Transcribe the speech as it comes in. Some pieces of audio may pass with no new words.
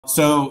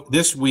So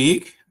this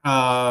week,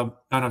 on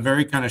a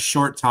very kind of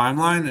short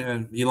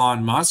timeline,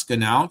 Elon Musk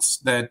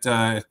announced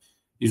that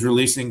he's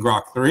releasing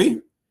Grok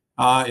 3.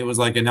 It was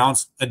like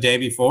announced a day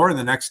before, and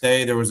the next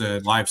day there was a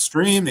live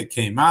stream. It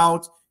came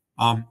out.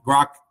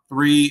 Grok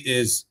 3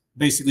 is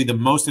basically the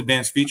most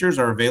advanced features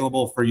are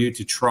available for you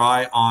to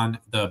try on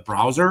the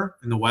browser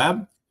and the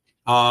web.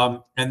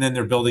 And then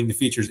they're building the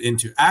features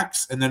into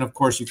X. And then, of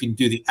course, you can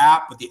do the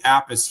app, but the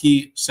app, as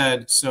he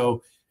said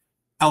so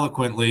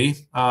eloquently,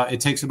 it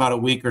takes about a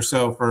week or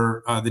so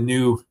for the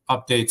new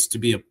updates to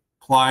be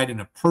applied and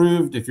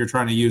approved if you're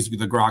trying to use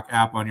the Grok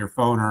app on your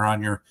phone or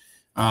on your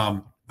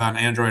on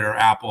Android or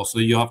Apple. So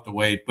you'll have to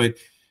wait. But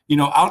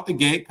out the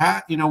gate,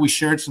 Pat, we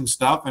shared some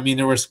stuff. I mean,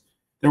 there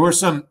were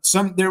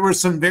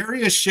some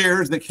various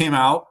shares that came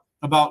out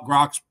about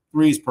Grok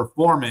 3's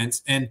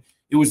performance, and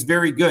it was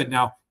very good.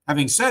 Now,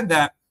 having said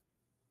that,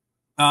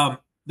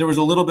 there was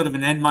a little bit of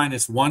an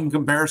N-1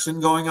 comparison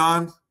going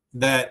on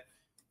that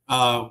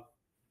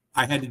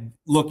I had to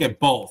look at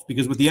both,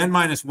 because with the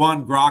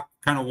N-1, Grok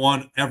kind of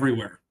won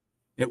everywhere.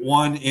 It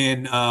won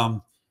in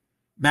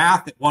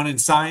math, it won in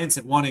science,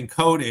 it won in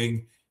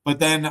coding. But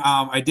then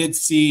I did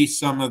see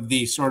some of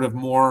the sort of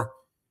more,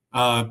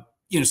 some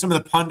of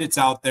the pundits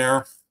out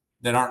there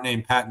that aren't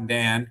named Pat and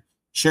Dan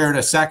shared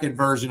a second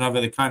version of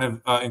it that kind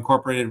of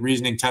incorporated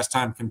reasoning, test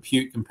time,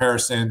 compute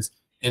comparisons,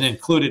 and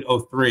included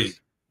O3,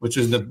 which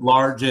is the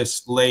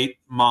largest late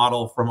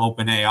model from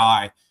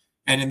OpenAI.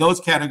 And in those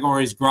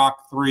categories, Grok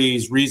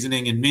 3's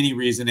reasoning and mini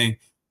reasoning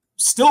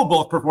still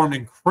both performed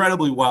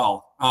incredibly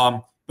well,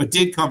 but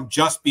did come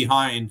just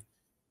behind.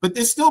 But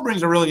this still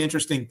brings a really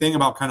interesting thing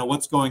about kind of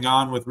what's going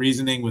on with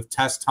reasoning, with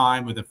test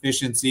time, with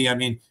efficiency. I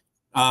mean,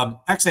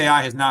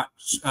 XAI has not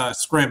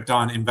scrimped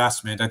on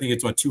investment. I think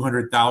it's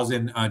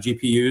 200,000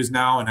 GPUs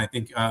now, and I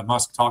think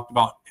Musk talked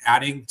about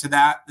adding to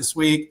that this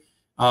week.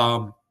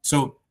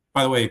 So,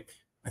 by the way,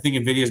 I think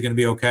NVIDIA is going to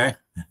be okay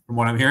from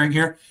what I'm hearing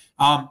here.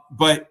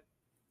 But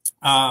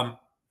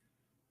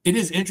it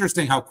is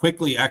interesting how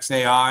quickly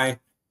XAI,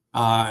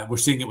 we're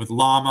seeing it with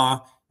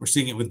Llama, we're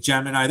seeing it with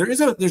Gemini. There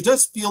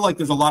does feel like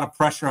there's a lot of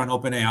pressure on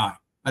OpenAI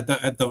at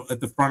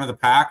the front of the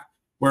pack,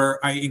 where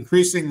I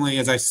increasingly,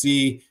 as I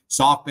see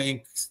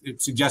SoftBank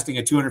suggesting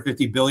a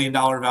 $250 billion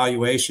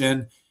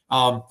valuation,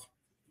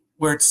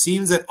 where it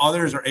seems that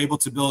others are able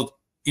to build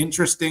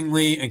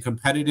interestingly and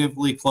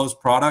competitively close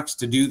products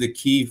to do the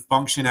key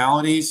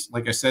functionalities,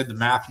 like I said, the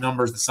math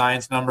numbers, the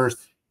science numbers,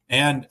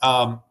 and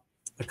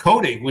the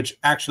coding, which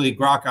actually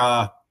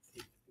Grok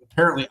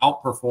apparently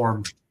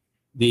outperformed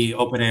the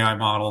OpenAI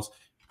models.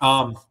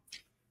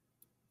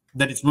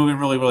 That it's moving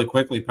really, really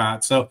quickly,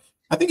 Pat. So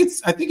I think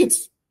it's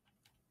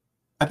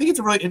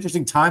a really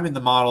interesting time in the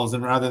models,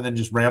 and rather than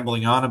just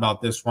rambling on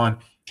about this one,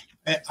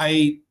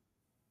 I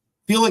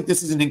feel like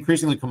this is an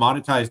increasingly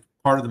commoditized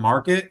part of the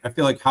market. I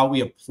feel like how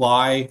we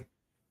apply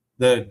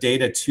the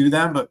data to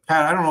them. But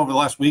Pat, I don't know, over the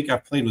last week,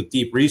 I've played with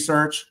deep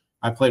research.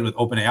 I played with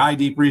OpenAI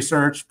deep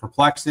research,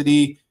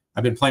 Perplexity.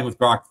 I've been playing with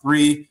Grok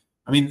 3.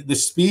 I mean, the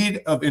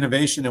speed of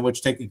innovation in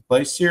which taking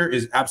place here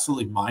is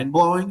absolutely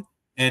mind-blowing.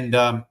 And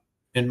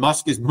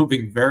Musk is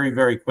moving very,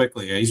 very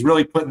quickly. He's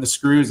really putting the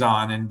screws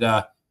on and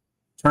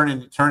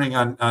turning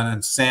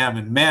on Sam.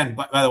 And man,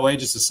 by the way,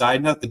 just a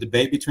side note, the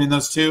debate between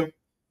those two,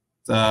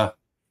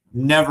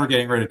 never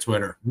getting rid of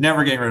Twitter,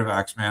 never getting rid of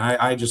X, man.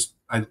 I just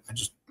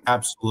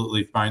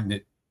absolutely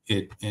find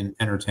it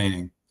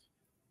entertaining.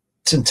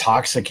 It's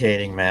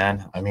intoxicating,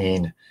 man. I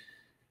mean,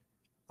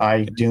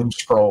 I doom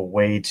scroll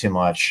way too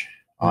much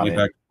on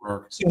it.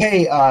 So,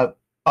 hey, on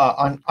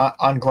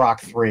Grok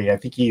 3, I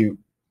think you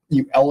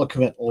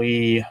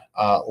eloquently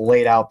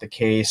laid out the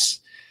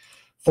case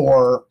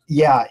for,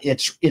 yeah,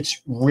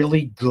 it's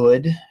really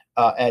good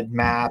at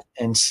math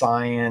and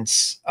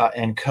science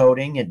and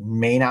coding. It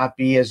may not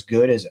be as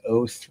good as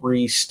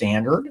O3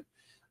 standard,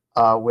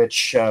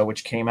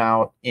 which came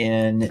out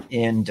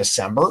in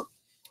December.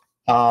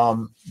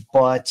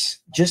 But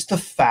just the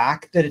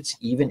fact that it's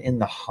even in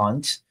the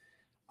hunt,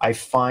 I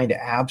find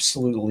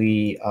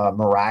absolutely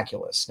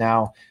miraculous.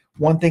 Now,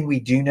 one thing we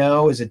do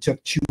know is it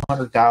took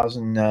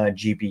 200,000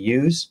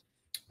 GPUs,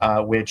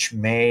 which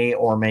may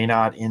or may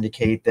not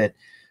indicate that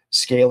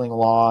scaling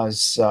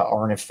laws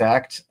are in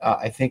effect.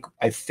 I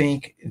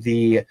think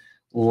the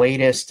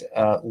latest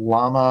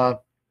Llama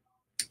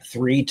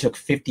 3 took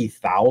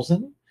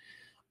 50,000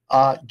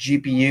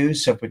 GPUs.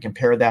 So if we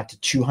compare that to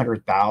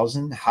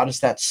 200,000, how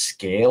does that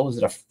scale? Is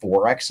it a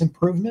 4x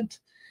improvement?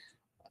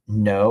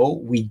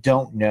 No, we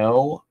don't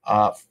know.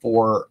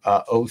 For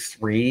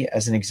O3,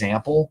 as an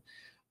example,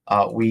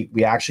 we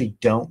actually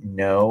don't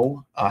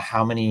know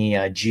how many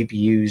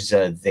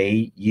GPUs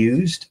they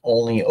used.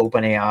 Only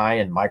OpenAI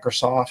and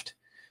Microsoft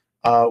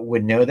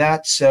would know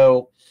that.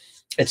 So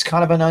it's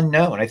kind of an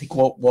unknown. I think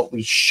what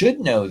we should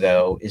know,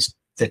 though, is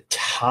the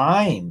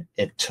time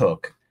it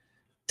took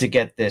to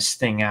get this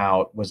thing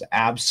out was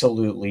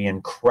absolutely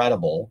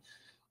incredible.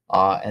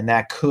 And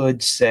that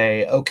could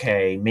say,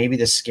 okay, maybe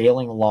the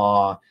scaling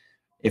law,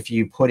 if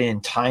you put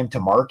in time to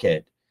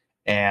market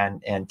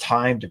and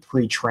time to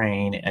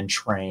pre-train and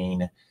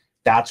train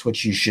that's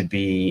what you should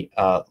be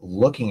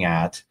looking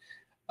at.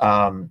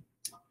 Um,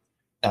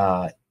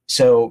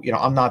 so,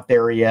 I'm not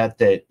there yet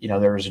that,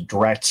 there's a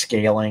direct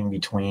scaling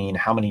between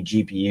how many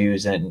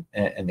GPUs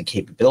and the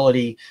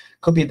capability.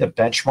 Could be the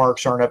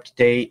benchmarks aren't up to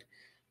date.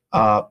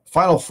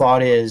 Final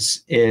thought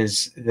is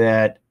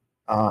that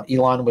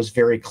Elon was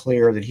very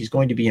clear that he's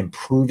going to be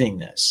improving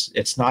this.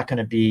 It's not going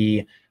to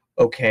be,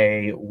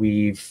 okay,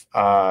 we've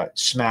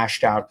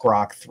smashed out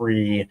Grok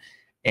 3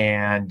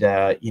 and,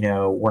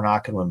 we're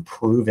not going to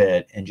improve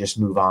it and just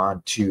move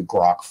on to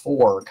Grok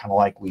 4, kind of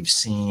like we've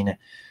seen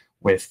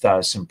with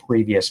some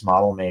previous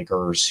model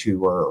makers who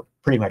were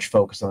pretty much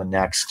focused on the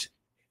next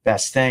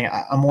best thing.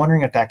 I'm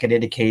wondering if that could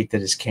indicate that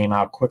this came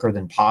out quicker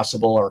than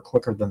possible or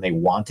quicker than they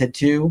wanted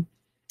to.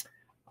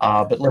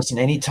 But listen,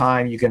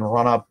 anytime you can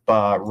run up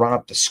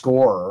the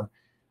score,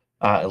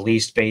 at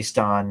least based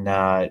on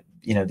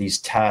these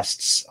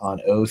tests on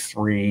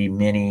O3,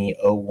 Mini,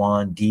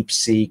 O1,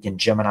 DeepSeek, and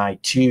Gemini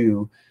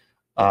 2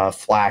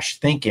 Flash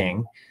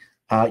thinking,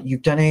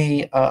 you've done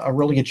a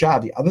really good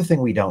job. The other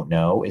thing we don't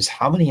know is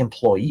how many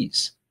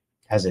employees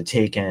has it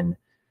taken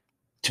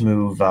to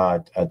move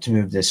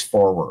this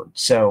forward.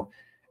 So,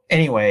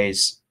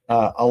 anyways,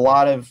 a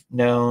lot of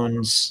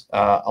knowns,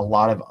 a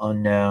lot of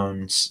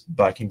unknowns,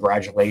 but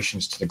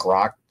congratulations to the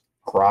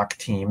Grok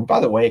team.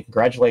 By the way,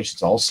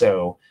 congratulations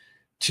also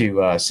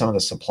to some of the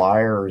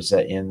suppliers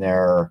in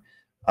there,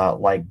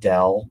 like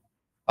Dell,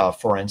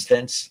 for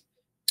instance.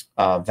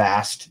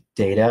 Vast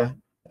Data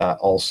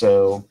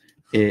also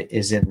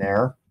is in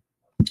there,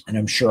 and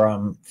I'm sure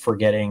I'm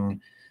forgetting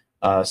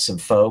some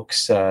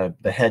folks. The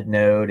head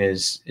node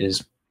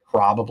is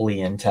probably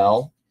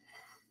Intel,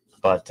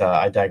 but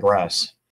I digress.